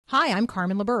Hi, I'm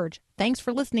Carmen LaBerge. Thanks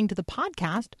for listening to the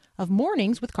podcast of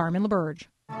Mornings with Carmen LaBerge.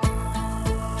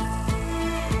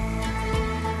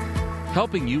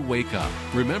 Helping you wake up,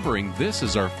 remembering this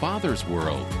is our Father's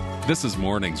world. This is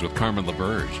Mornings with Carmen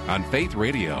LaBerge on Faith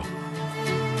Radio. If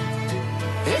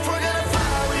we're gonna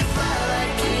fly, we fly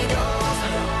like eagles,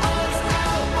 arms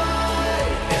out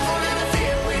wide. If we're gonna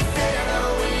fear, we fear no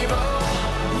evil.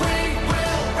 We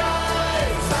will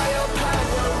rise. By your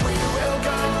power we will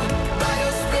go. By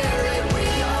your spirit we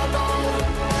are bold.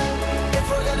 If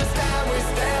we're gonna stand, we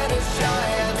stand as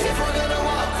giants. If we're gonna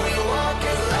walk, we walk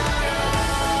as lions.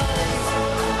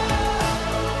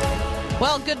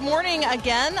 Well, good morning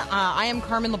again. I am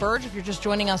Carmen LaBerge. If you're just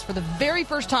joining us for the very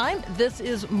first time, this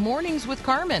is Mornings with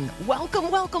Carmen.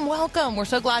 Welcome, welcome, welcome. We're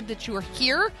so glad that you are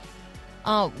here.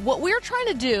 What we're trying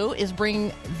to do is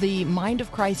bring the mind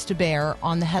of Christ to bear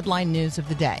on the headline news of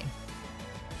the day.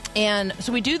 And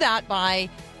so we do that by,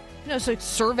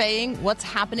 surveying what's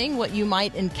happening, what you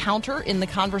might encounter in the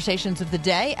conversations of the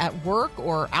day at work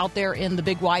or out there in the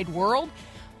big wide world.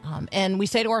 And we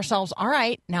say to ourselves, all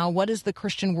right, now what is the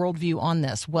Christian worldview on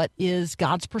this? What is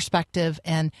God's perspective?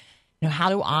 And how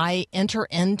do I enter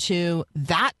into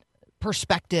that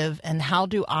perspective? And how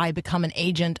do I become an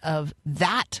agent of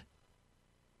that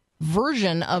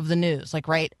version of the news?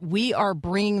 We are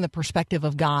bringing the perspective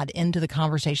of God into the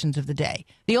conversations of the day.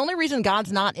 The only reason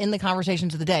God's not in the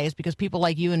conversations of the day is because people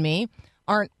like you and me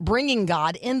aren't bringing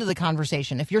God into the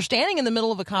conversation. If you're standing in the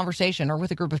middle of a conversation or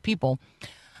with a group of people,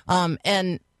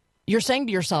 and you're saying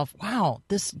to yourself, wow,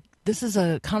 this is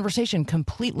a conversation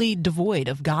completely devoid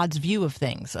of God's view of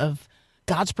things, of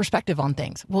God's perspective on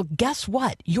things. Well, guess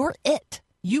what? You're it.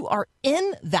 You are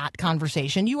in that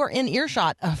conversation. You are in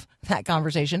earshot of that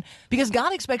conversation because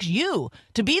God expects you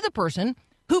to be the person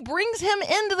who brings him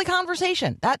into the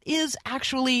conversation. That is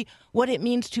actually what it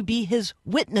means to be his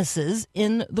witnesses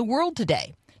in the world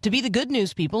today, to be the good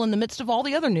news people in the midst of all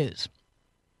the other news.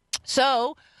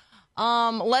 So,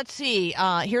 let's see.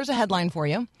 Here's a headline for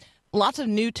you. Lots of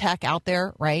new tech out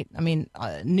there, right? I mean,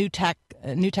 new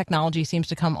technology seems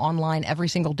to come online every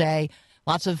single day.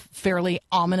 Lots of fairly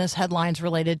ominous headlines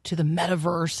related to the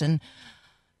metaverse and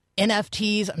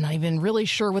NFTs. I'm not even really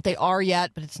sure what they are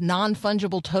yet, but it's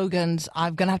non-fungible tokens.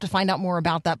 I'm going to have to find out more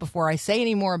about that before I say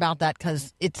any more about that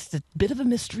because it's a bit of a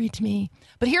mystery to me.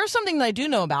 But here's something that I do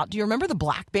know about. Do you remember the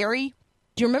BlackBerry?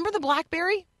 Do you remember the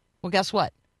BlackBerry? Well, guess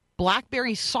what?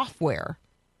 BlackBerry software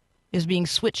is being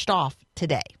switched off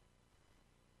today.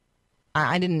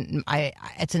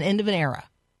 It's an end of an era.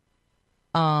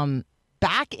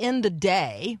 Back in the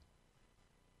day,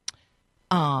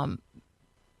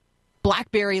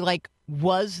 BlackBerry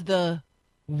was the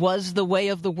way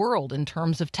of the world in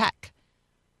terms of tech.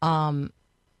 And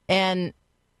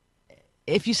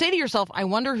if you say to yourself, I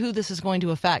wonder who this is going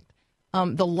to affect.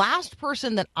 The last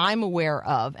person that I'm aware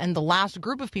of and the last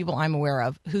group of people I'm aware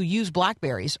of who use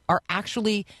BlackBerries are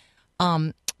actually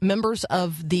members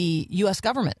of the U.S.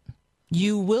 government.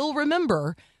 You will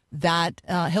remember that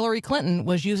Hillary Clinton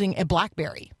was using a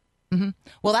BlackBerry. Mm-hmm.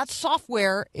 Well, that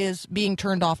software is being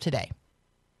turned off today.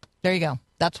 There you go.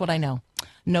 That's what I know.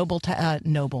 Mobile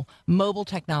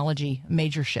technology,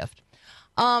 major shift.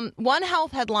 One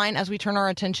health headline as we turn our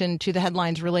attention to the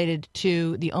headlines related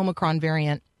to the Omicron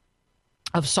variant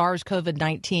of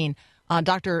SARS-CoV-19.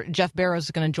 Dr. Jeff Barrows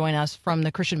is going to join us from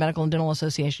the Christian Medical and Dental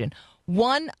Association.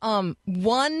 One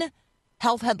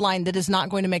health headline that is not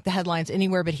going to make the headlines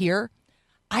anywhere but here.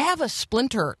 I have a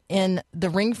splinter in the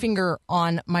ring finger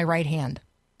on my right hand,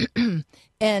 and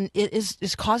it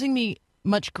is causing me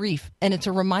much grief. And it's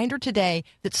a reminder today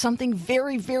that something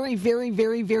very, very, very,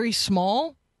 very, very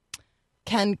small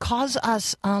can cause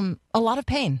us a lot of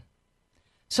pain.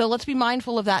 So let's be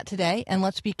mindful of that today, and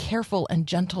let's be careful and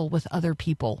gentle with other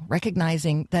people,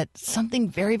 recognizing that something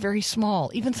very, very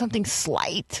small, even something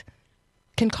slight,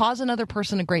 can cause another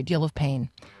person a great deal of pain.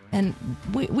 And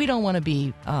we don't want to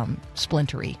be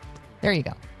splintery. There you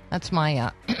go. That's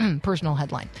my personal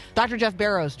headline. Dr. Jeff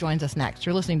Barrows joins us next.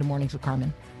 You're listening to Mornings with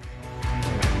Carmen.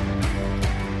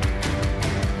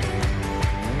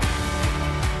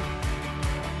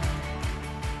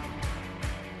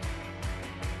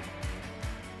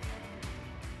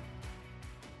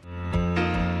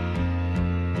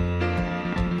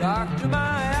 Doctor, my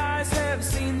eyes have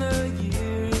seen the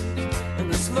years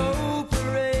and the slow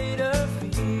parade of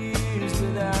fears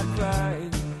without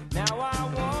crying. Now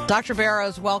I want Dr.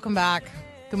 Barrows, welcome back.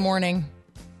 Good morning.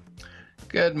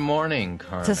 Good morning,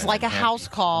 Carmen. It's like a house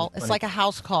call. It's like a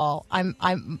house call. I'm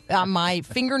my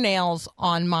fingernails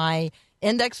on my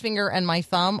index finger and my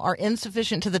thumb are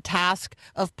insufficient to the task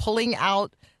of pulling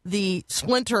out the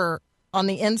splinter on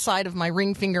the inside of my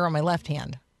ring finger on my left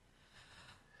hand.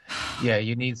 Yeah,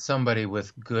 you need somebody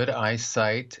with good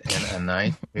eyesight and a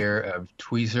nice pair of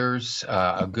tweezers,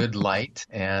 a good light,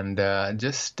 and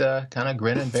just kind of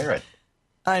grin and bear it.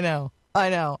 I know.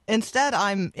 Instead,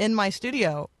 I'm in my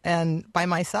studio and by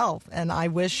myself, and I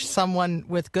wish someone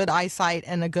with good eyesight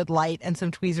and a good light and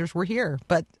some tweezers were here,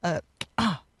 but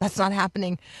that's not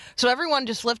happening. So everyone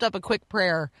just lift up a quick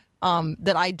prayer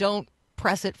that I don't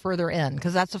press it further in,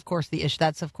 because that's, of course, the issue.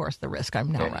 That's, of course, the risk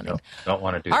I'm now running. Don't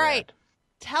want to do that. All right.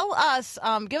 Tell us,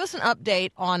 give us an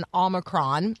update on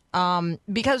Omicron,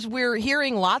 because we're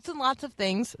hearing lots and lots of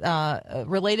things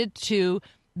related to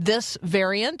this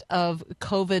variant of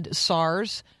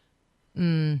SARS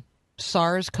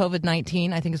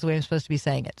COVID-19, I think is the way I'm supposed to be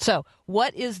saying it. So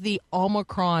what is the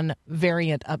Omicron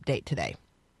variant update today?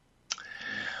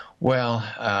 Well,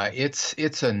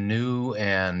 it's a new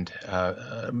and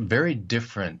very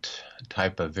different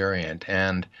type of variant,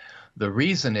 and the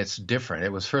reason it's different,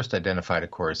 it was first identified,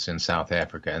 of course, in South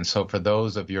Africa. And so for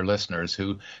those of your listeners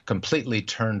who completely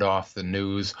turned off the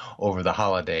news over the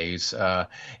holidays,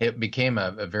 it became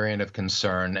a variant of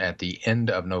concern at the end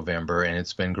of November, and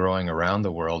it's been growing around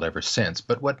the world ever since.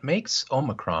 But what makes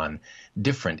Omicron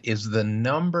different is the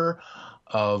number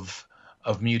of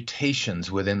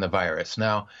mutations within the virus.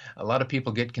 Now, a lot of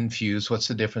people get confused. What's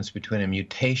the difference between a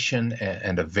mutation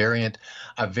and a variant?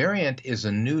 A variant is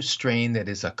a new strain that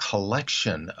is a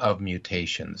collection of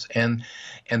mutations. And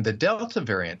the Delta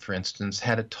variant, for instance,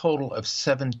 had a total of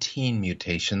 17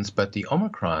 mutations, but the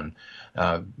Omicron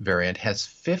variant has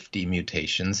 50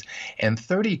 mutations, and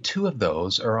 32 of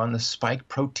those are on the spike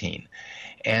protein.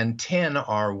 And 10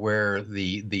 are where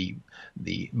the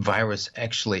virus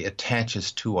actually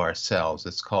attaches to our cells.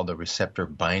 It's called the receptor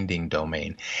binding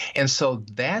domain. And so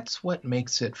that's what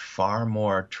makes it far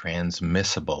more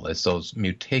transmissible, is those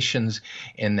mutations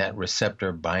in that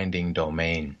receptor binding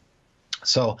domain.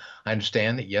 So I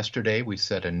understand that yesterday we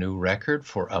set a new record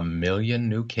for 1 million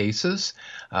new cases.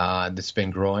 That's been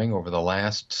growing over the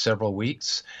last several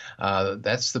weeks.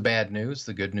 That's the bad news.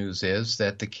 The good news is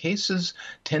that the cases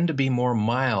tend to be more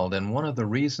mild. And one of the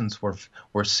reasons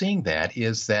we're seeing that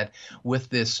is that with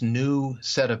this new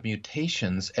set of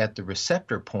mutations at the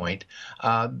receptor point,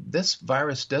 this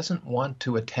virus doesn't want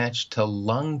to attach to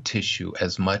lung tissue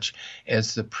as much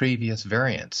as the previous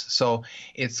variants. So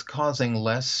it's causing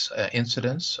less incidence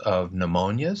of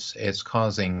pneumonias. It's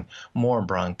causing more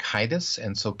bronchitis,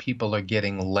 and so people are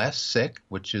getting less sick,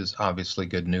 which is obviously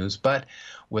good news. But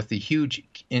with the huge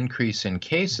increase in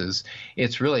cases,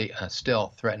 it's really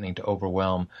still threatening to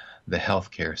overwhelm the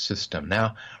healthcare system.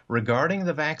 Now, regarding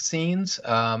the vaccines,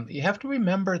 you have to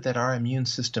remember that our immune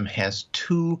system has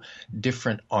two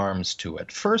different arms to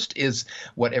it. First is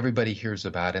what everybody hears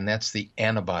about, and that's the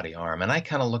antibody arm. And I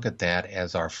kind of look at that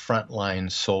as our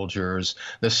frontline soldiers,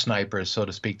 the snipers, so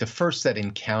to speak, the first that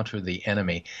encounter the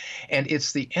enemy. And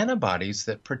it's the antibodies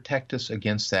that protect us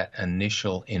against that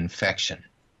initial infection.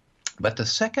 But the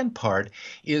second part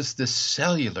is the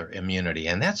cellular immunity,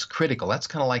 and that's critical. That's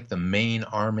kind of like the main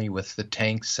army with the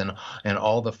tanks and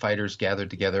all the fighters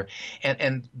gathered together.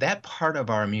 And that part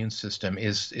of our immune system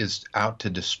is out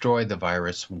to destroy the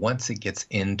virus once it gets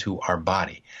into our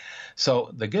body.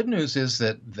 So the good news is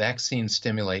that vaccines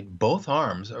stimulate both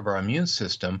arms of our immune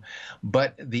system,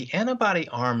 but the antibody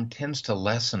arm tends to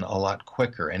lessen a lot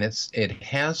quicker, and it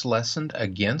has lessened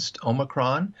against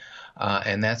Omicron.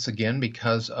 And that's, again,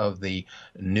 because of the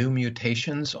new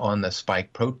mutations on the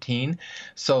spike protein.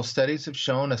 So studies have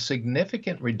shown a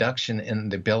significant reduction in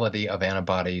the ability of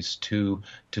antibodies to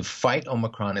fight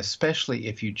Omicron, especially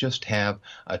if you just have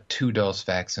a 2-dose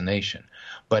vaccination.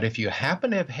 But if you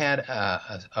happen to have had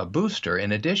a booster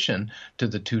in addition to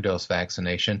the 2-dose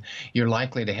vaccination, you're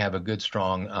likely to have a good,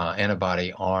 strong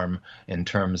antibody arm in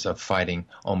terms of fighting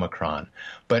Omicron.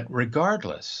 But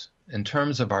regardless, in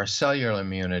terms of our cellular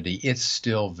immunity, it's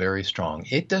still very strong.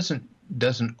 It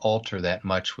doesn't alter that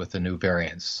much with the new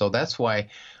variants. So that's why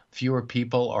fewer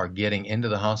people are getting into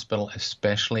the hospital,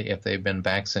 especially if they've been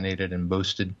vaccinated and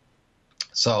boosted.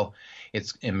 So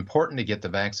it's important to get the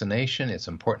vaccination. It's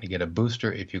important to get a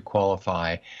booster if you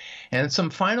qualify. And some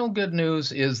final good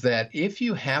news is that if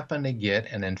you happen to get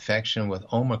an infection with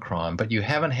Omicron, but you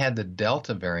haven't had the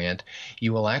Delta variant,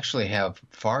 you will actually have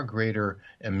far greater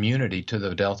immunity to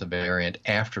the Delta variant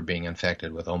after being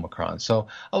infected with Omicron. So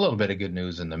a little bit of good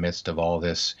news in the midst of all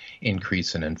this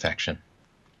increase in infection.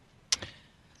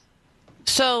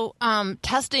 So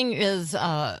testing is been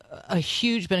a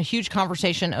huge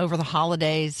conversation over the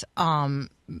holidays.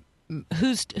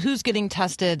 Who's getting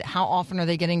tested? How often are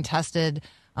they getting tested?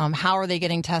 How are they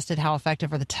getting tested? How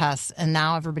effective are the tests? And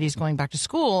now everybody's going back to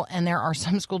school, and there are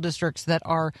some school districts that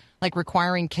are like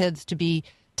requiring kids to be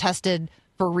tested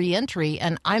for reentry.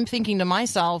 And I'm thinking to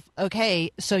myself,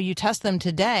 okay, so you test them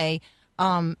today.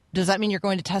 Does that mean you're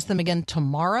going to test them again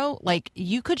tomorrow? Like,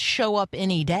 you could show up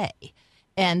any day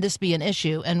and this be an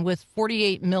issue. And with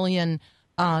 48 million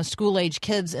school-age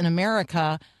kids in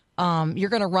America,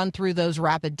 you're going to run through those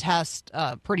rapid tests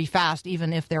pretty fast,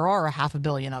 even if there are 500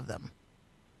 million of them.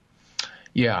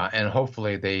 Yeah, and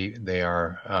hopefully they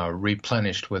are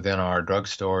replenished within our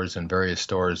drugstores and various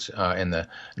stores in the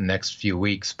next few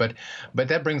weeks. But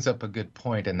that brings up a good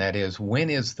point, and that is, when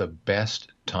is the best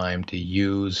time to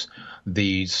use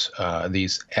these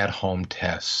at-home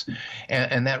tests?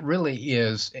 And that really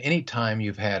is any time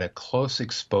you've had a close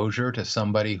exposure to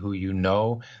somebody who you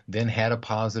know then had a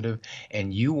positive,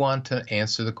 and you want to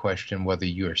answer the question whether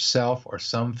yourself or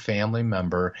some family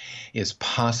member is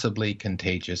possibly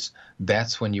contagious.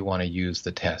 That's when you want to use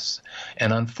the tests.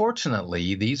 And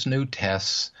unfortunately, these new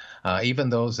tests, even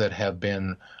those that have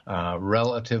been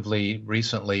relatively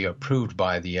recently approved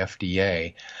by the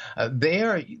FDA,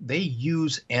 they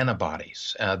use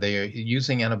antibodies. They are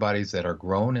using antibodies that are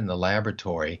grown in the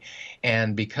laboratory,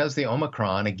 and because the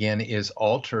Omicron again is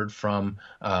altered from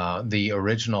the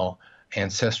original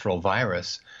ancestral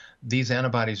virus, these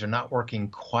antibodies are not working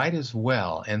quite as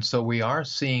well, and so we are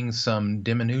seeing some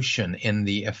diminution in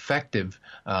the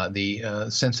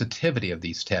sensitivity of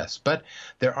these tests. But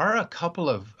there are a couple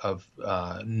of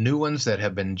new ones that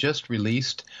have been just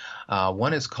released.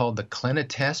 One is called the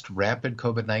Clinitest Rapid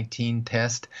COVID-19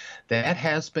 Test. That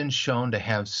has been shown to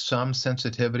have some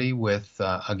sensitivity with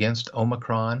against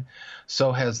Omicron.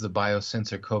 So has the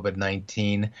Biosensor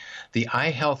COVID-19. The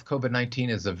iHealth COVID-19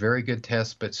 is a very good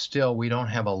test, but still we don't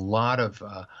have a lot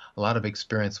of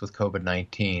experience with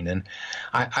COVID-19. And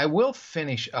I will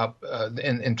finish up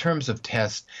in terms of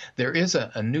tests. There is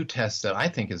a new test that I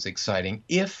think is exciting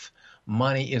if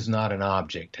money is not an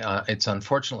object. It's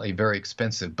unfortunately very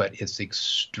expensive, but it's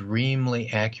extremely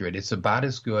accurate. It's about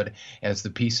as good as the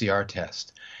PCR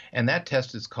test. And that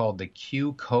test is called the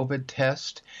Q-COVID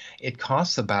test. It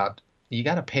costs you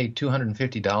got to pay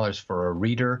 $250 for a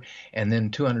reader and then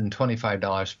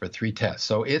 $225 for 3 tests.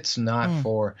 So it's not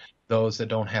for those that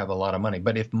don't have a lot of money.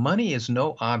 But if money is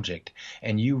no object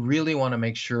and you really want to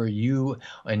make sure you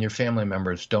and your family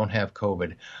members don't have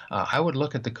COVID, I would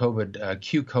look at the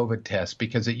Q-COVID test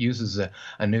because it uses a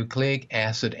nucleic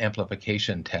acid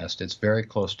amplification test. It's very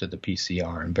close to the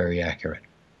PCR and very accurate.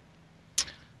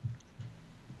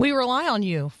 We rely on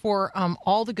you for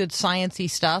all the good sciencey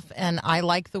stuff, and I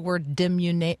like the word Can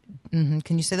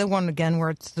you say that one again,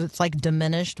 where it's like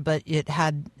diminished, but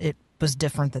it was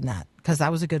different than that, because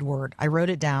that was a good word. I wrote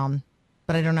it down,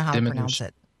 but I don't know how to pronounce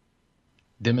it.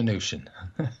 Diminution.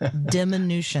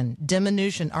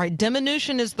 Diminution. All right,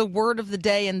 diminution is the word of the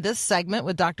day in this segment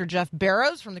with Dr. Jeff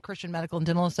Barrows from the Christian Medical and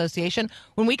Dental Association.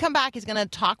 When we come back, he's going to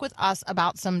talk with us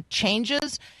about some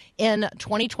changes in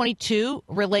 2022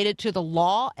 related to the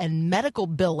law and medical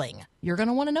billing. You're going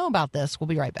to want to know about this. We'll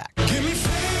be right back. Give me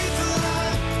faith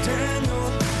like Daniel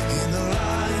in the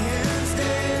lion's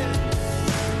den.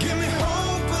 Give me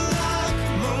hope like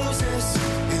Moses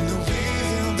in the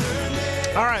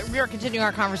wilderness. All right, we are continuing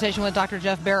our conversation with Dr.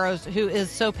 Jeff Barrows, who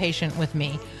is so patient with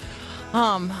me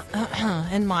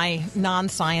in my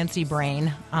non-sciencey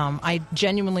brain. I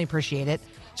genuinely appreciate it.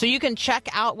 So you can check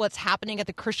out what's happening at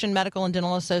the Christian Medical and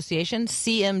Dental Association,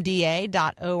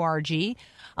 cmda.org.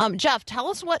 Jeff, tell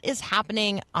us what is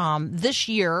happening this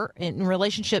year in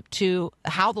relationship to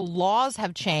how the laws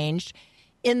have changed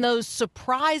in those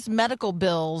surprise medical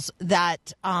bills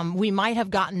that we might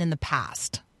have gotten in the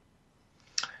past.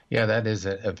 Yeah, that is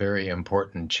a very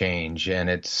important change, and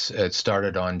it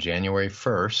started on January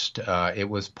 1st. It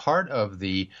was part of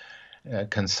the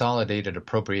Consolidated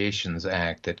Appropriations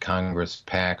Act that Congress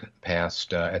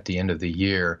passed at the end of the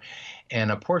year. And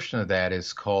a portion of that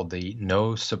is called the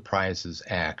No Surprises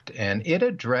Act. And it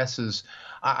addresses,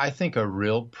 I think, a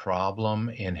real problem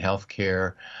in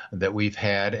healthcare that we've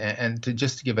had. And to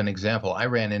give an example, I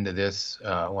ran into this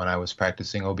when I was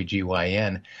practicing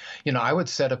OBGYN. You know, I would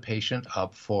set a patient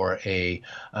up for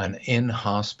an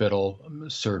in-hospital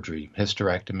surgery,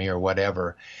 hysterectomy or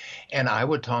whatever. And I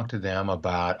would talk to them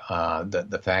about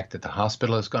the fact that the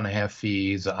hospital is going to have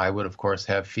fees. I would, of course,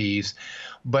 have fees.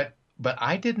 But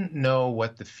I didn't know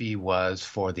what the fee was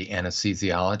for the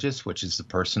anesthesiologist, which is the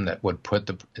person that would put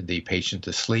the patient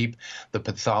to sleep, the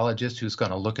pathologist who's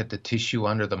going to look at the tissue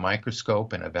under the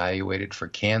microscope and evaluate it for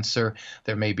cancer.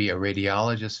 There may be a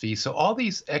radiologist fee. So all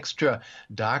these extra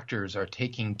doctors are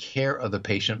taking care of the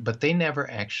patient, but they never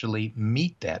actually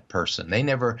meet that person. They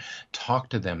never talk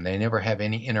to them. They never have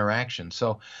any interaction.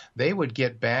 So they would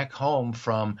get back home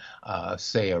from,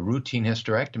 say, a routine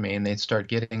hysterectomy, and they'd start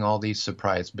getting all these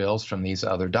surprise bills from these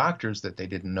other doctors that they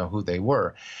didn't know who they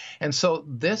were. And so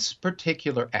this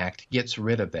particular act gets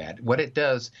rid of that. What it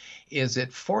does is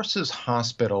it forces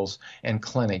hospitals and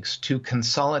clinics to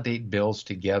consolidate bills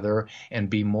together and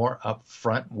be more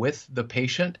upfront with the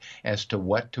patient as to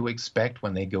what to expect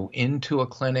when they go into a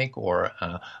clinic or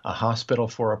a hospital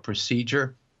for a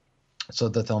procedure, so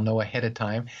that they'll know ahead of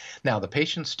time. Now, the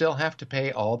patients still have to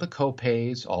pay all the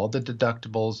co-pays, all the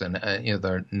deductibles, and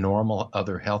their normal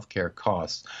other healthcare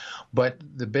costs. But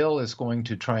the bill is going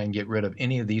to try and get rid of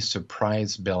any of these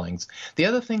surprise billings. The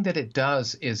other thing that it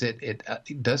does is it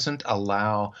doesn't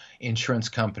allow insurance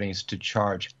companies to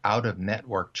charge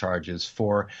out-of-network charges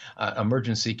for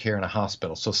emergency care in a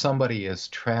hospital. So somebody is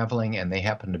traveling and they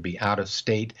happen to be out of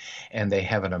state and they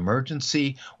have an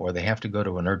emergency or they have to go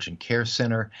to an urgent care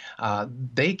center.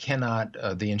 They cannot,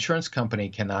 the insurance company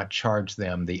cannot charge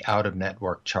them the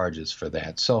out-of-network charges for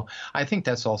that. So I think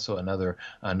that's also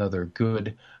another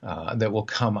good that will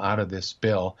come out of this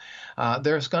bill.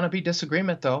 There's going to be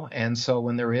disagreement, though, and so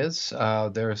when there is,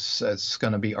 it's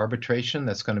going to be arbitration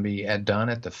that's going to be done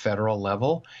at the federal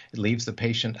level. It leaves the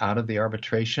patient out of the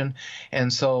arbitration,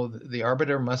 and so the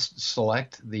arbiter must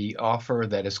select the offer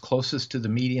that is closest to the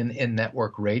median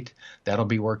in-network rate. That'll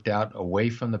be worked out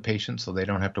away from the patient so they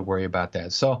don't have to worry about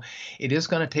that. So it is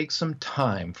going to take some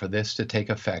time for this to take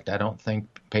effect. I don't think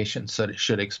patients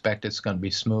should expect it's going to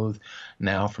be smooth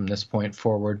now from this point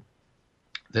forward.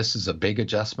 This is a big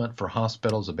adjustment for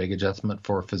hospitals, a big adjustment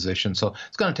for physicians. So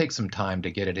it's going to take some time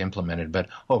to get it implemented. But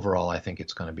overall, I think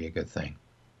it's going to be a good thing.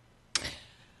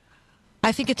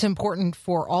 I think it's important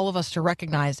for all of us to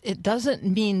recognize it doesn't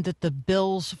mean that the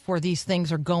bills for these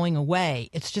things are going away.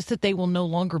 It's just that they will no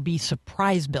longer be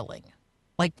surprise billing.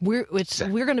 Like we're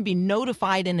going to be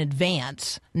notified in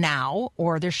advance now,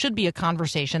 or there should be a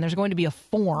conversation. There's going to be a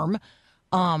form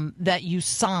that you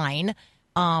sign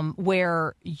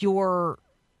where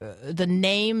the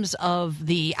names of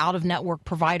the out-of-network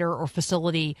provider or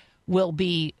facility will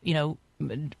be,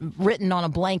 written on a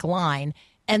blank line.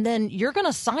 And then you're going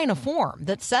to sign a form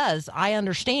that says, I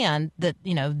understand that,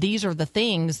 these are the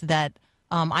things that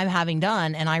I'm having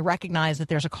done, and I recognize that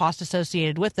there's a cost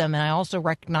associated with them, and I also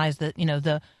recognize that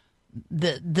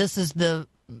this is the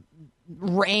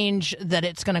range that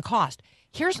it's going to cost.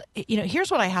 Here's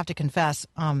what I have to confess,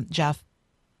 Jeff.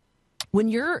 When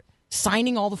you're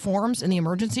signing all the forms in the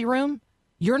emergency room,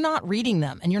 you're not reading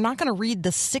them, and you're not going to read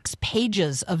the 6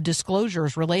 pages of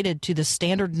disclosures related to the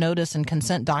standard notice and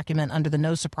consent document under the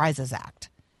No Surprises Act.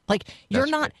 Like you're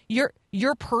not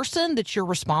your person that you're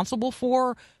responsible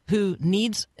for who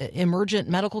needs emergent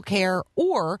medical care,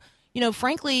 or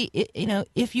frankly,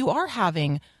 if you are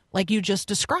having, like you just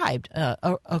described,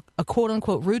 a quote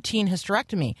unquote routine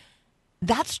hysterectomy,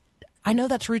 I know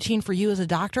that's routine for you as a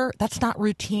doctor. That's not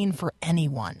routine for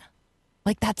anyone.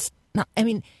 Like that's not. I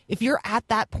mean, if you're at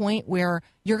that point where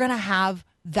you're going to have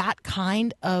that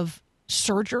kind of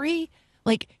surgery,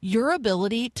 like your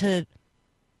ability to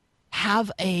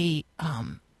have a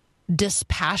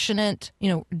dispassionately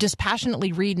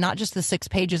read not just the 6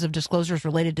 pages of disclosures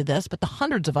related to this, but the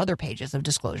hundreds of other pages of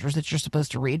disclosures that you're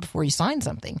supposed to read before you sign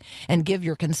something and give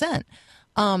your consent.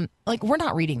 We're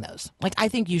not reading those. Like, I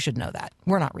think you should know that.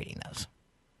 We're not reading those.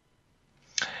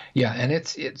 Yeah, and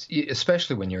it's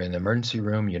especially when you're in the emergency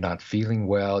room, you're not feeling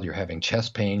well, you're having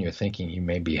chest pain, you're thinking you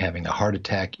may be having a heart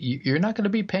attack. You're not going to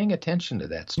be paying attention to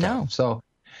that stuff. No. So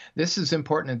this is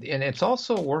important, and it's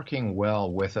also working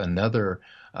well with another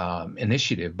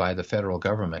initiative by the federal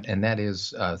government, and that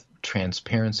is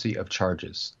transparency of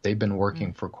charges. They've been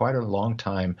working for quite a long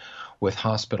time with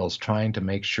hospitals trying to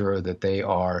make sure that they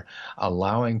are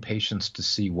allowing patients to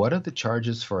see what are the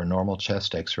charges for a normal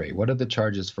chest x-ray, what are the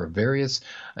charges for various,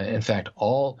 in fact,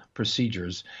 all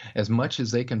procedures, as much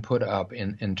as they can put up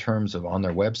in terms of on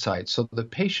their website, so that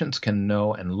patients can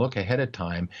know and look ahead of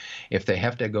time if they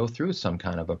have to go through some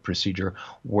kind of a procedure,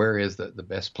 where is the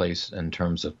best place in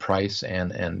terms of price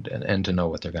and to know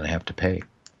what they're going to have to pay.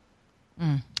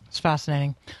 It's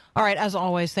fascinating. All right. As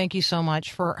always, thank you so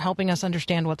much for helping us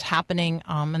understand what's happening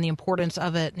and the importance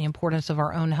of it and the importance of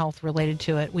our own health related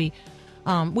to it. We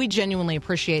genuinely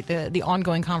appreciate the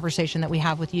ongoing conversation that we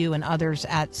have with you and others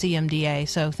at CMDA.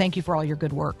 So thank you for all your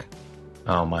good work.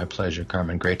 Oh, my pleasure,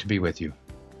 Carmen. Great to be with you.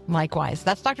 Likewise.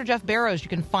 That's Dr. Jeff Barrows. You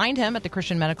can find him at the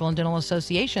Christian Medical and Dental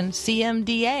Association,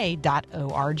 cmda.org.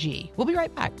 We'll be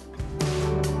right back.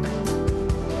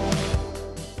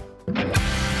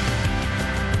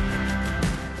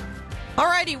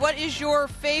 Alrighty, what is your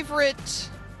favorite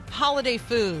holiday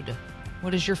food?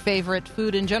 What is your favorite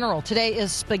food in general? Today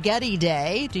is Spaghetti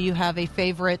Day. Do you have a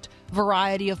favorite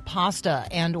variety of pasta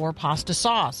and or pasta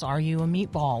sauce? Are you a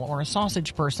meatball or a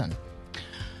sausage person?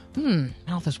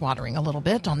 Mouth is watering a little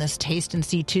bit on this Taste and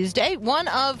See Tuesday. One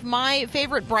of my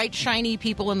favorite bright, shiny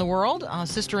people in the world,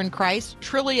 sister in Christ,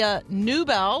 Trillia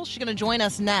Newbell. She's going to join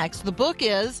us next. The book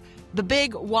is The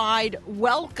Big Wide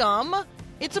Welcome.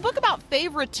 It's a book about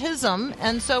favoritism,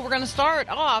 and so we're going to start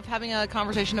off having a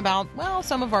conversation about, well,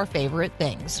 some of our favorite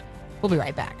things. We'll be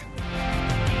right back.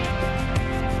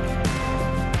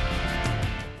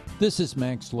 This is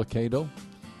Max Lucado.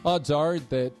 Odds are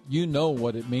that you know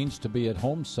what it means to be at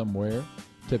home somewhere.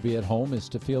 To be at home is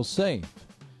to feel safe.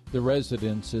 The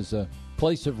residence is a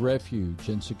place of refuge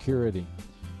and security.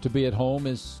 To be at home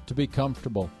is to be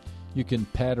comfortable. You can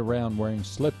pad around wearing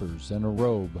slippers and a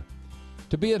robe.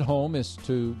 To be at home is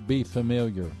to be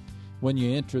familiar. When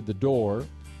you enter the door,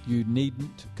 you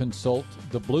needn't consult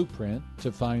the blueprint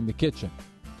to find the kitchen.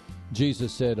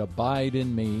 Jesus said, "Abide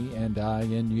in me and I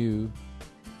in you."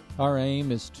 Our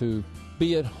aim is to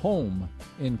be at home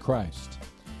in Christ.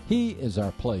 He is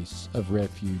our place of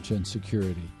refuge and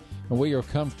security, and we are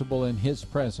comfortable in His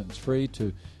presence, free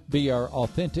to be our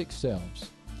authentic selves.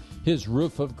 His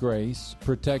roof of grace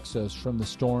protects us from the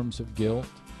storms of guilt.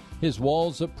 His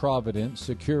walls of providence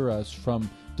secure us from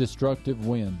destructive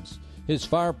winds. His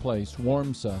fireplace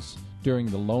warms us during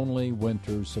the lonely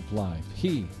winters of life.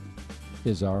 He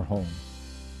is our home.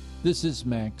 This is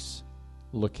Max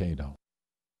Lucado.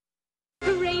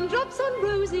 Raindrops on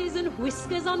roses and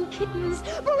whiskers on kittens,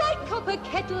 bright copper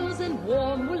kettles and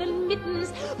warm woolen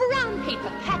mittens, brown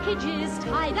paper packages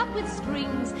tied up with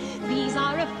strings. These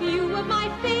are a few of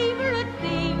my favorite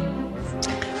things.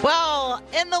 Well,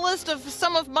 in the list of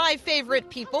some of my favorite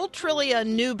people, Trillia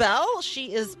Newbell.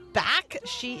 She is back.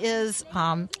 She is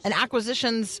an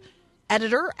acquisitions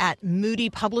editor at Moody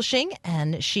Publishing,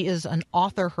 and she is an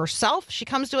author herself. She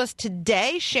comes to us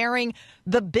today sharing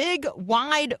The Big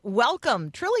Wide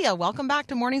Welcome. Trillia, welcome back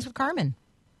to Mornings with Carmen.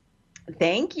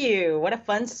 Thank you. What a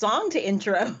fun song to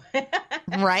intro.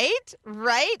 Right.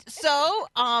 So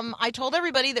I told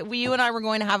everybody that you and I were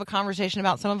going to have a conversation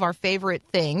about some of our favorite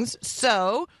things.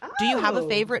 So do you have a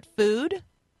favorite food?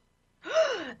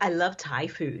 I love Thai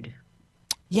food.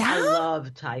 Yeah? I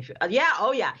love Thai food.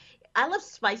 Yeah. I love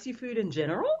spicy food in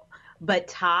general, but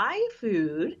Thai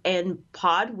food and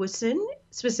pad wussen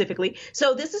specifically.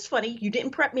 So this is funny. You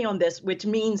didn't prep me on this, which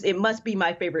means it must be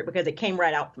my favorite because it came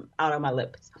right out of my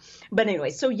lips. But anyway,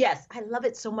 so yes, I love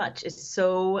it so much. It's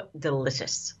so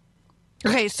delicious.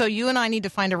 Okay, so you and I need to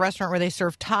find a restaurant where they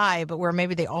serve Thai, but where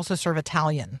maybe they also serve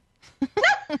Italian.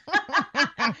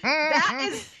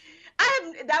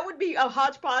 That would be a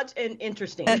hodgepodge and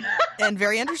interesting. and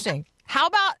very interesting. How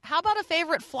about a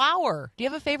favorite flower? Do you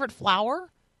have a favorite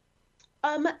flower?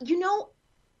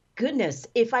 Goodness,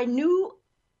 if I knew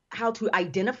how to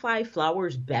identify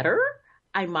flowers better,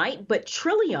 I might. But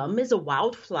Trillium is a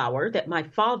wildflower that my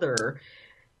father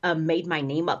made my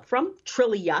name up from.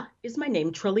 Trillia is my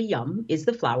name. Trillium is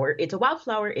the flower. It's a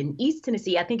wildflower in East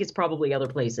Tennessee. I think it's probably other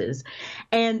places.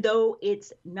 And though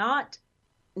it's not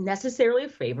necessarily a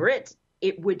favorite,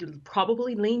 it would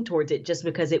probably lean towards it just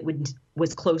because it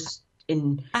was close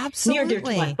in near dear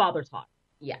to my father's heart.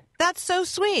 Yeah. That's so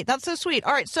sweet.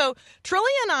 All right. So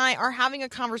Trillia and I are having a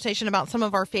conversation about some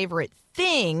of our favorite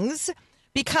things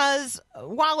because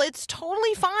while it's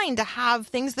totally fine to have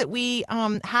things that we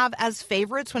have as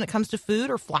favorites when it comes to food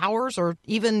or flowers or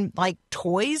even like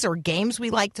toys or games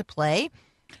we like to play,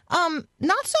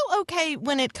 not so okay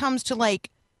when it comes to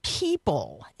like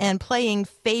people and playing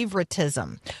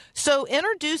favoritism. So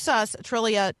introduce us,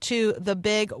 Trillia, to The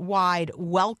Big Wide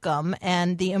Welcome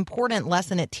and the important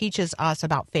lesson it teaches us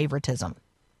about favoritism.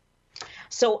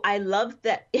 So I love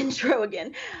that intro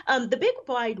again. The Big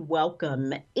Wide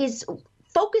Welcome is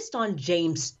focused on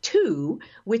James 2,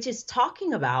 which is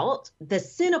talking about the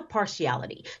sin of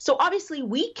partiality. So obviously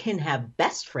we can have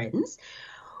best friends.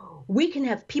 We can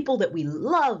have people that we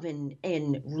love and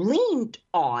lean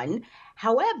on.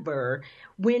 However,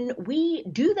 when we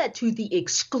do that to the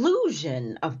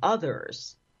exclusion of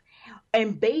others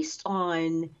and based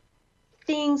on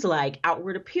things like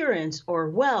outward appearance or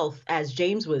wealth, as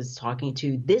James was talking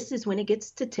to, this is when it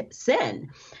gets to sin.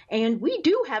 And we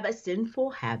do have a sinful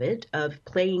habit of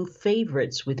playing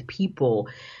favorites with people,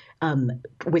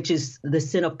 which is the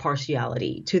sin of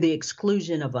partiality, to the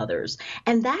exclusion of others.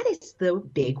 And that is the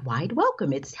Big Wide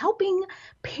Welcome. It's helping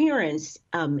parents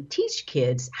teach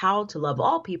kids how to love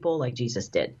all people like Jesus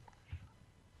did.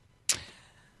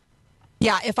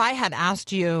 Yeah, if I had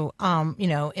asked you,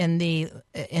 in the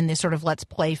sort of let's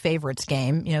play favorites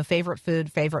game, favorite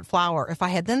food, favorite flower, if I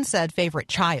had then said favorite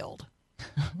child,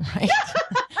 right?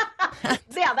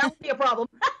 Yeah, that would be a problem.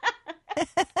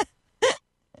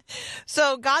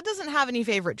 So God doesn't have any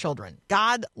favorite children.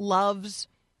 God loves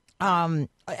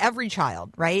every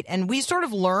child, right? And we sort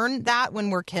of learn that when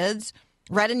we're kids.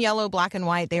 Red and yellow, black and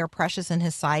white, they are precious in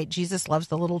his sight. Jesus loves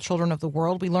the little children of the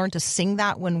world. We learn to sing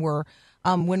that when we're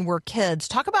kids.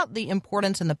 Talk about the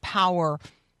importance and the power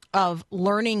of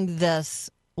learning this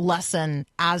lesson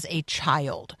as a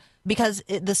child, because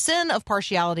the sin of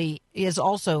partiality is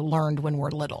also learned when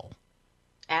we're little.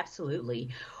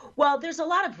 Absolutely. Well, there's a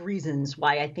lot of reasons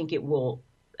why I think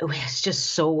it's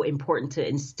just so important to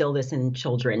instill this in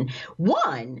children.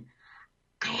 One,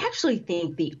 I actually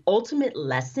think the ultimate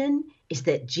lesson is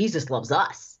that Jesus loves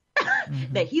us,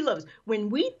 that he loves. When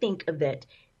we think of that,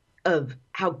 of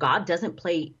how God doesn't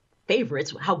play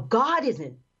favorites, how God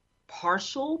isn't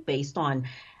partial based on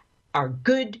our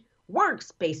good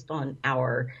works, based on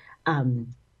our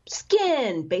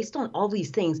skin, based on all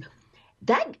these things,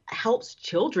 that helps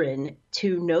children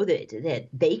to know that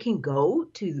they can go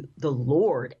to the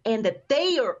Lord and that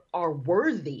they are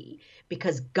worthy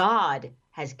because God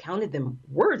has counted them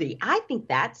worthy. I think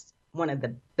that's one of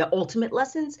the ultimate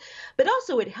lessons, but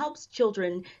also it helps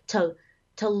children to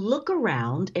look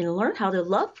around and learn how to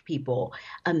love people.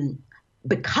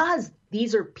 Because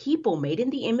these are people made in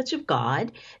the image of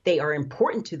God, they are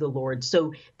important to the Lord.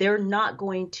 So they're not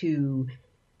going to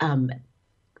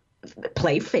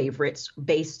play favorites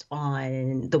based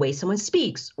on the way someone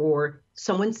speaks or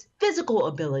someone's physical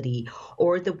ability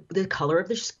or the color of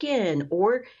their skin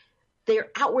or their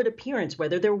outward appearance,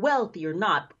 whether they're wealthy or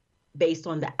not, based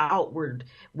on the outward,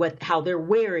 how they're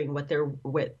wearing,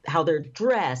 how they're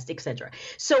dressed, etc.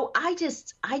 So I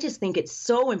just think it's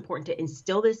so important to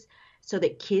instill this so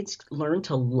that kids learn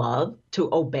to love, to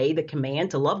obey the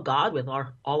command, to love God with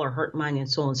all our heart, mind, and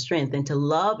soul and strength, and to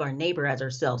love our neighbor as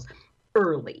ourselves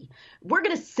early. We're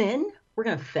going to sin. We're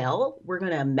going to fail. We're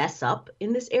going to mess up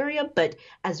in this area. But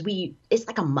it's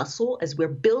like a muscle, as we're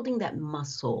building that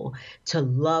muscle to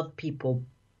love people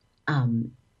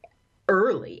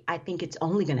early, I think it's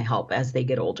only going to help as they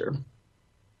get older.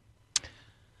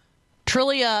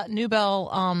 Trillia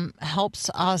Newbell helps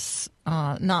us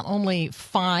not only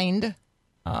find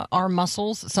our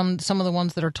muscles, some of the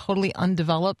ones that are totally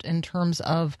undeveloped in terms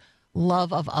of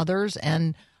love of others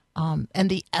and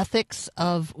the ethics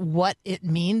of what it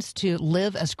means to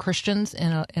live as Christians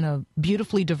in a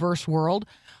beautifully diverse world.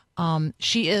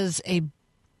 She is a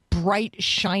bright,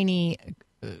 shiny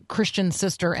Christian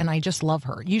sister, and I just love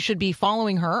her. You should be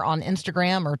following her on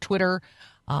Instagram or Twitter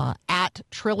at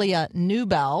Trillia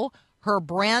Newbell. Her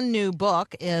brand new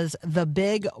book is The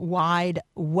Big Wide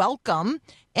Welcome,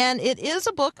 and it is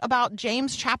a book about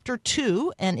James chapter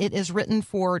 2, and it is written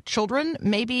for children,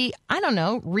 maybe,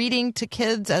 reading to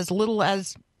kids as little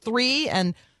as 3,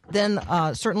 and then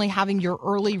certainly having your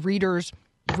early readers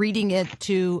reading it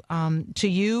to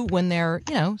you when they're,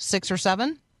 6 or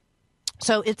 7.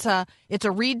 So it's a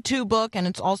read to book, and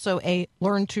it's also a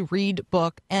learn to read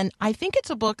book. And I think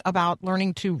it's a book about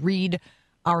learning to read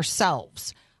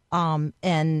ourselves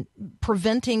and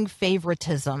preventing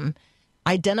favoritism,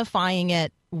 identifying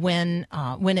it when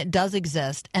it does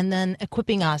exist, and then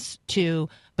equipping us to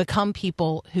become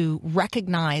people who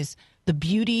recognize the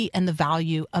beauty and the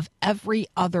value of every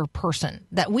other person.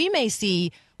 That we may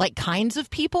see like kinds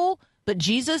of people, but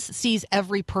Jesus sees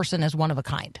every person as one of a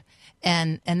kind.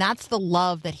 And that's the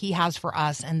love that he has for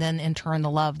us, and then in turn the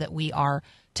love that we are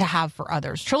to have for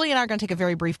others. Trillia and I are going to take a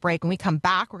very brief break. When we come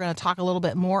back, we're going to talk a little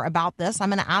bit more about this. I'm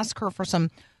going to ask her for some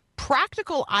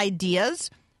practical ideas,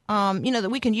 that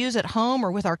we can use at home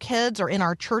or with our kids or in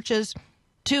our churches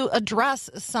to address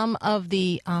some of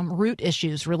the root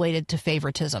issues related to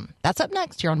favoritism. That's up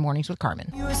next here on Mornings with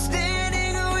Carmen. You were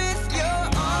standing with your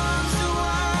arms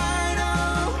wide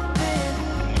open,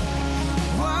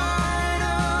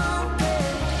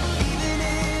 even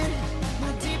in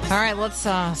my deepest. All right, let's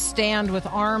stand with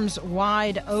arms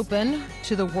wide open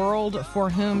to the world for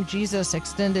whom Jesus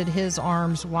extended his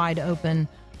arms wide open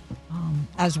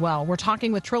as well. We're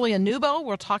talking with Trillia Newbell.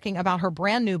 We're talking about her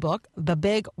brand new book, The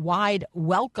Big Wide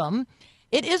Welcome.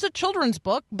 It is a children's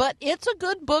book, but it's a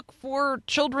good book for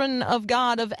children of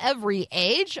God of every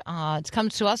age. It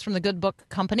comes to us from the Good Book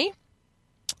Company,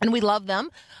 and we love them.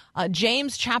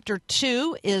 James chapter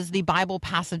 2 is the Bible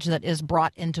passage that is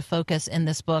brought into focus in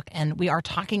this book, and we are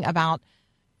talking about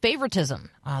favoritism,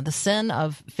 the sin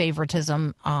of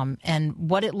favoritism, and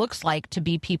what it looks like to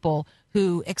be people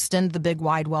who extend the big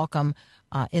wide welcome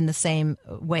in the same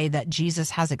way that Jesus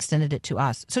has extended it to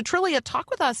us. So Trillia, talk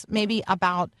with us maybe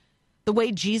about the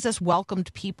way Jesus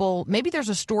welcomed people. Maybe there's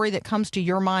a story that comes to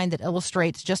your mind that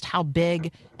illustrates just how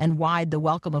big and wide the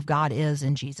welcome of God is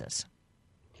in Jesus.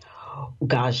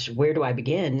 Gosh, where do I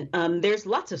begin? There's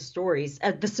lots of stories.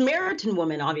 The Samaritan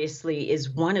woman, obviously, is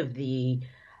one of the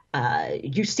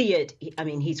You see it. I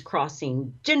mean, he's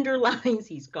crossing gender lines.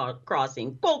 He's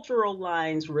crossing cultural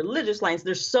lines, religious lines.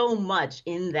 There's so much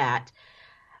in that.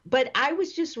 But I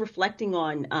was just reflecting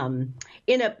on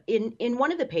in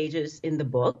one of the pages in the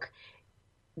book,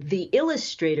 the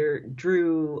illustrator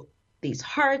drew these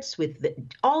hearts with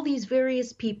all these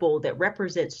various people that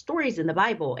represent stories in the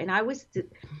Bible, and I was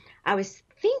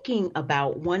thinking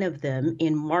about one of them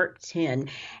in Mark 10.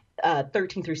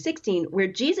 13 through 16, where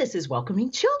Jesus is welcoming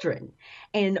children,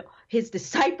 and his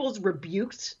disciples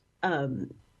rebuked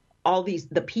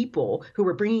the people who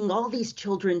were bringing all these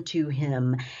children to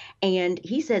him. And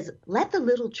he says, "Let the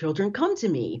little children come to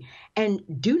me, and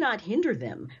do not hinder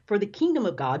them, for the kingdom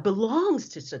of God belongs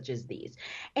to such as these."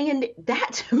 And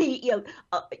that to me,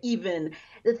 even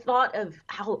the thought of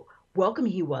how welcome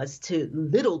he was to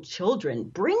little children,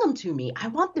 bring them to me. I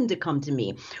want them to come to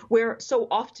me, where so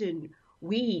often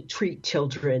we treat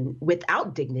children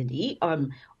without dignity,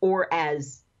 or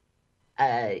as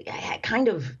kind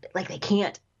of like they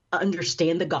can't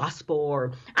understand the gospel,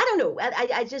 or I don't know.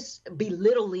 I just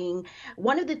belittling.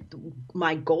 One of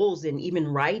my goals in even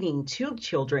writing to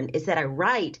children is that I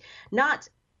write not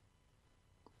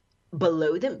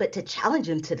below them, but to challenge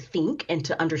them to think and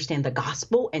to understand the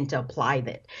gospel and to apply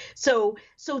that. So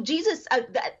Jesus,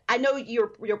 I know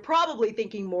you're probably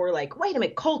thinking more like, wait a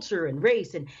minute, culture and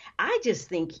race. And I just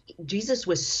think Jesus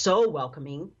was so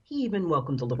welcoming. He even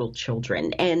welcomed the little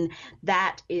children. And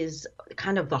that is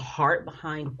kind of the heart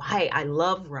behind why I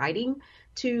love writing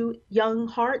to young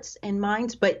hearts and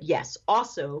minds. But yes,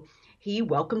 also, he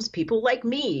welcomes people like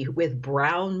me with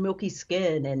brown, milky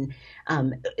skin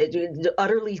and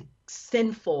utterly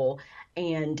sinful,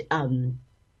 and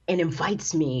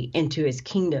invites me into his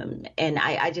kingdom. And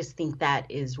I just think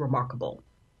that is remarkable.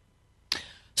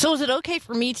 So is it okay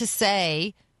for me to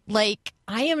say, like,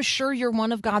 I am sure you're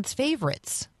one of God's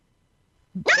favorites?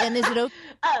 And is it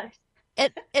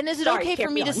okay? And is it okay for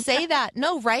me to say that?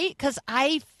 No, right? Because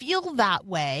I feel that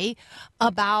way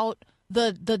about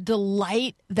the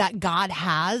delight that God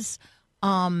has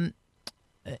in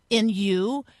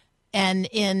you and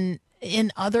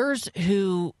in others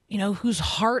who, whose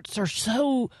hearts are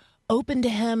so open to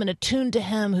him and attuned to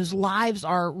him, whose lives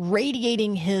are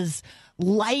radiating his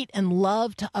light and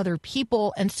love to other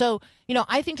people. And so,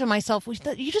 I think to myself,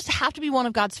 you just have to be one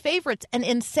of God's favorites. And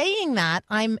in saying that,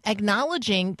 I'm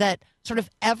acknowledging that sort of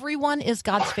everyone is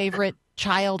God's favorite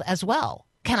child as well.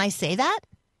 Can I say that?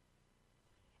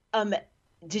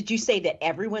 Did you say that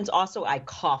everyone's also? I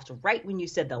coughed right when you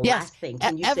said the last thing.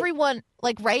 Can you everyone,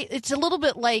 right? It's a little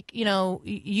bit like,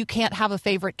 you can't have a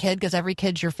favorite kid because every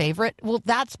kid's your favorite. Well,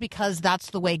 that's because that's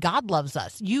the way God loves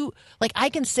us. I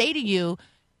can say to you,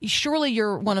 surely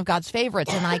you're one of God's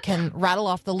favorites, and I can rattle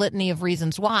off the litany of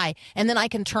reasons why. And then I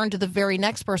can turn to the very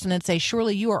next person and say,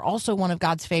 surely you are also one of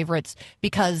God's favorites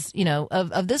because,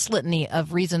 of this litany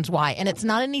of reasons why. And it's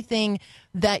not anything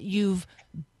that you've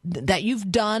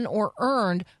done or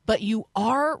earned, but you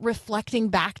are reflecting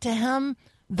back to him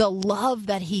the love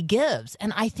that he gives.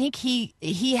 And I think he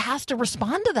has to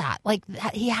respond to that. Like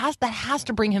that has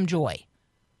to bring him joy.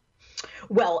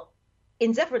 Well,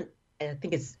 in I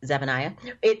think it's Zephaniah,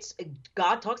 it's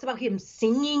God talks about him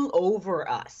singing over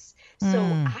us. So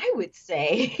I would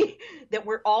say that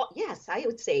I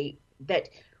would say that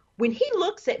when he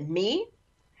looks at me,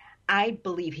 I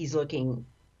believe he's looking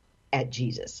at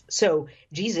Jesus. So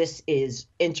Jesus is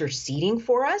interceding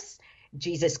for us.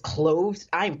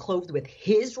 I am clothed with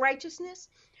his righteousness.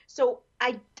 So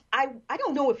I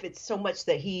don't know if it's so much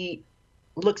that he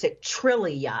looks at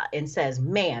Trillia and says,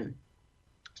 man,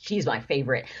 she's my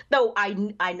favorite. Though I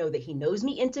know that he knows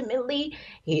me intimately,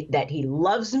 that he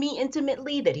loves me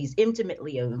intimately, that he's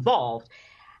intimately involved.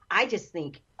 I just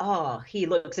think, he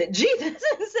looks at Jesus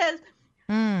and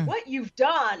says, what you've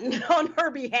done on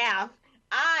her behalf,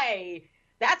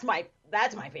 that's my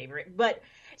favorite. But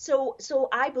so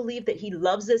I believe that he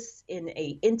loves us in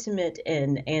a intimate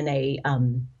and a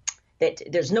that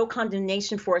there's no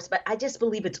condemnation for us, but I just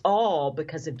believe it's all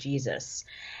because of Jesus.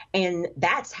 And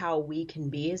that's how we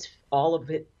can be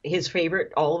his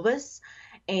favorite, all of us.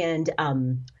 And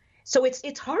so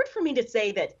it's hard for me to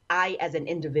say that I as an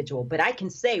individual, but I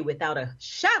can say without a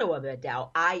shadow of a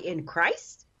doubt, I in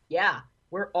Christ,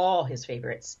 we're all his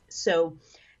favorites. So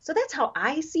that's how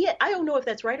I see it. I don't know if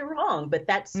that's right or wrong, but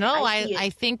that's I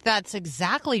think that's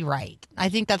exactly right. I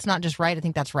think that's not just right. I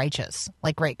think that's righteous.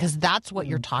 Right, because that's what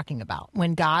you're talking about.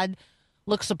 When God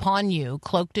looks upon you,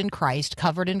 cloaked in Christ,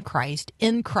 covered in Christ,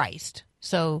 in Christ.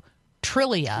 So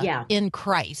Trillia in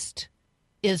Christ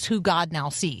is who God now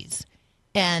sees.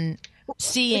 And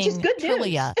seeing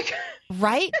Trillia,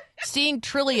 right? Seeing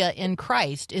Trillia in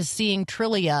Christ is seeing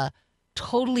Trillia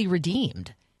totally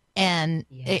redeemed and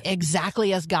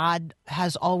exactly as God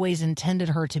has always intended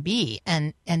her to be.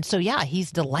 And so, yeah,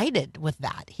 he's delighted with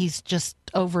that. He's just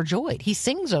overjoyed. He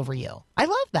sings over you. I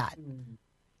love that.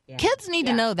 Yeah. Kids need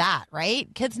to know that, right?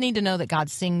 Kids need to know that God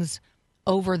sings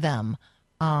over them,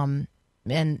 and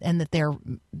that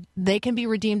they can be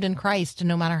redeemed in Christ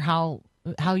no matter how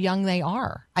young they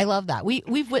are. I love that.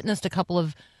 We've witnessed a couple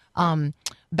of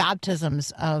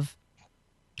baptisms of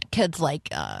kids like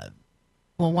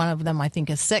one of them I think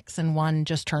is 6 and one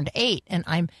just turned 8, and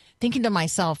I'm thinking to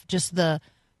myself just the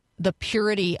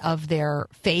purity of their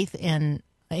faith in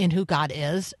who God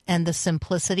is and the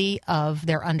simplicity of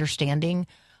their understanding,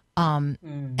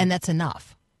 and that's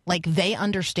enough. Like, they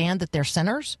understand that they're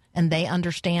sinners, and they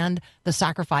understand the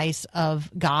sacrifice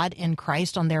of God in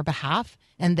Christ on their behalf,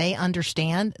 and they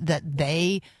understand that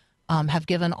they have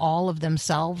given all of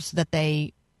themselves that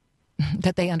they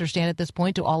understand at this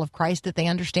point to all of Christ that they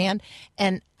understand.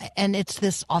 And it's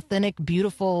this authentic,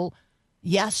 beautiful,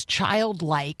 yes,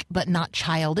 childlike, but not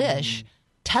childish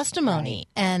testimony.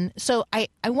 Right. And so I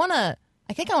want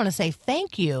to say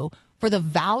thank you for the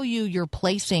value you're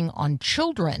placing on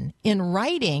children in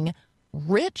writing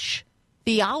rich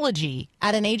theology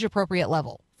at an age-appropriate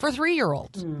level for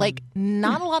 3-year-olds. Like,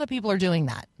 not a lot of people are doing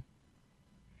that.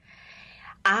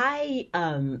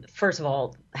 First of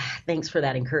all, thanks for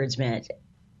that encouragement.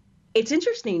 It's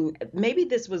interesting. Maybe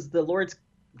this was the Lord's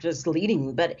just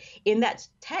leading, but in that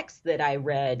text that I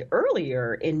read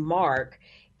earlier in Mark,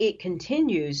 it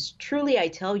continues, truly I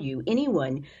tell you,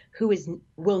 anyone who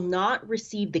will not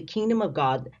receive the kingdom of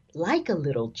God like a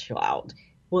little child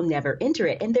will never enter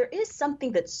it. And there is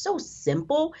something that's so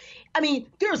simple. I mean,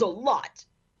 there's a lot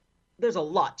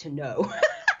to know.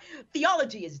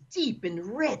 Theology is deep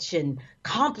and rich and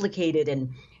complicated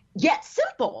and yet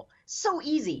simple, so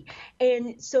easy.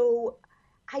 And so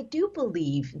I do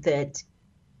believe that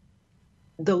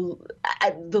the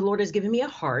Lord has given me a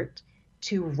heart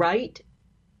to write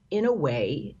in a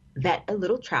way that a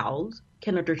little child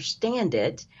can understand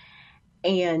it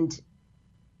and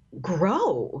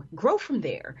grow from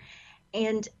there.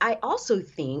 And I also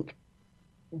think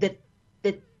that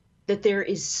there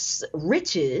is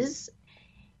riches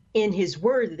in his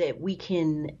word that we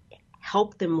can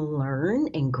help them learn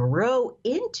and grow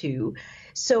into.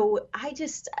 So it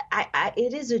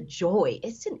is a joy.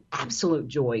 It's an absolute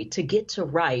joy to get to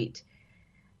write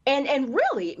and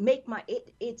really make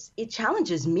it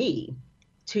challenges me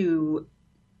to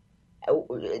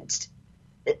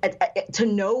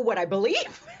know what I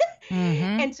believe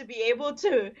and to be able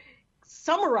to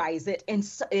summarize it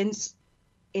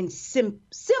in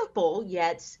simple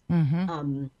yet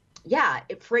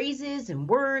phrases and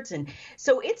words. And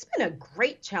so it's been a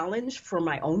great challenge for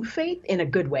my own faith in a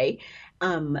good way,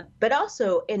 but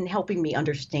also in helping me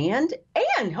understand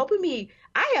and helping me.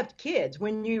 I have kids.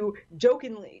 When you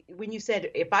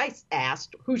said, if I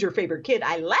asked who's your favorite kid,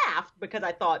 I laughed because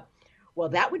I thought, well,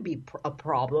 that would be a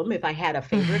problem if I had a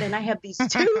favorite. And I have these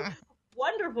 2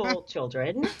 wonderful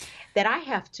children that I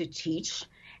have to teach.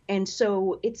 And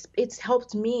so it's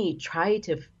helped me try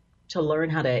to learn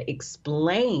how to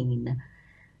explain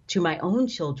to my own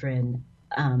children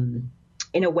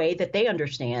in a way that they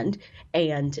understand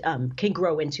and can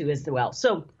grow into as well.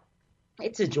 So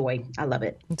it's a joy. I love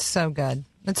it. It's so good.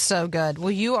 It's so good.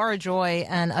 Well, you are a joy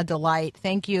and a delight.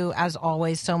 Thank you, as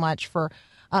always, so much for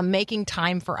making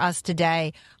time for us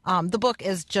today. The book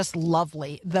is just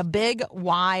lovely. The Big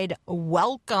Wide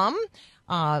Welcome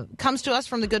comes to us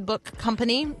from the Good Book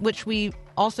Company, which we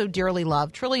also dearly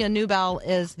love. Trillia Newbell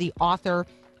is the author.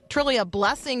 Trillia,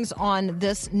 blessings on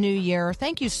this new year.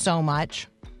 Thank you so much.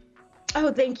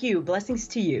 Oh, thank you. Blessings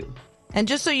to you. And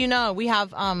just so you know, we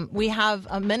have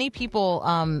many people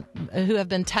who have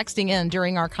been texting in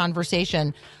during our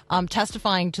conversation,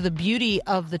 testifying to the beauty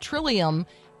of the Trillium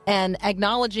and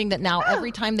acknowledging that now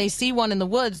every time they see one in the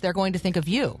woods, they're going to think of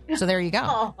you. So there you go.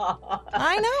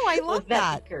 I know. I love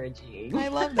that's encouraging. I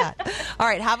love that. All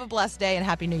right. Have a blessed day and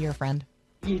Happy New Year, friend.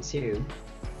 You too.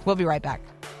 We'll be right back.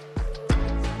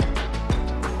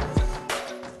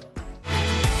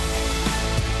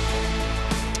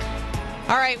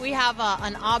 All right, we have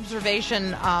an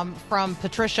observation from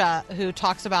Patricia, who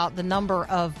talks about the number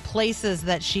of places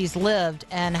that she's lived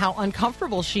and how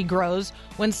uncomfortable she grows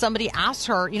when somebody asks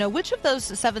her, which of those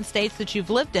 7 states that you've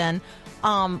lived in,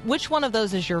 which one of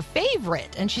those is your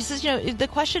favorite? And she says, the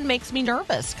question makes me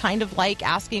nervous, kind of like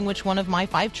asking which one of my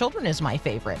 5 children is my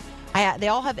favorite. They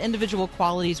all have individual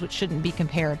qualities which shouldn't be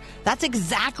compared. That's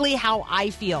exactly how I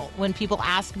feel when people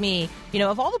ask me,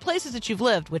 of all the places that you've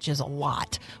lived, which is a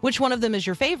lot, which one of them is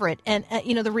your favorite? And,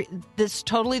 this is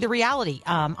totally the reality.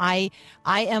 I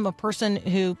am a person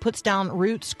who puts down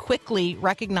roots quickly,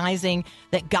 recognizing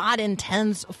that God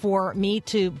intends for me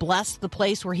to bless the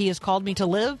place where he has called me to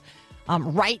live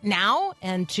right now,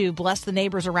 and to bless the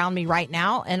neighbors around me right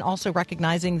now, and also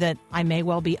recognizing that I may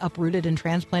well be uprooted and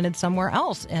transplanted somewhere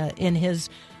else in his,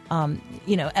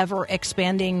 ever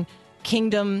expanding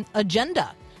kingdom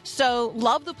agenda. So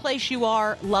love the place you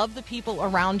are, love the people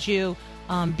around you,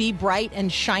 be bright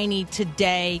and shiny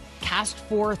today, cast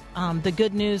forth the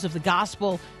good news of the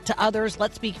gospel to others.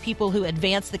 Let's be people who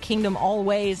advance the kingdom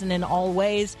always and in all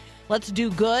ways. Let's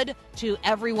do good to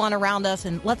everyone around us,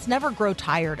 and let's never grow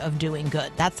tired of doing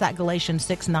good. That's that Galatians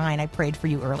 6:9 I prayed for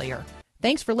you earlier.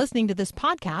 Thanks for listening to this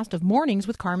podcast of Mornings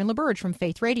with Carmen LaBerge from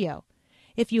Faith Radio.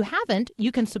 If you haven't,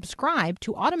 you can subscribe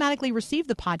to automatically receive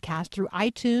the podcast through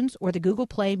iTunes or the Google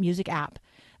Play Music app.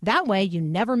 That way you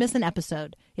never miss an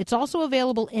episode. It's also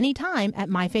available anytime at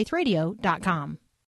myfaithradio.com.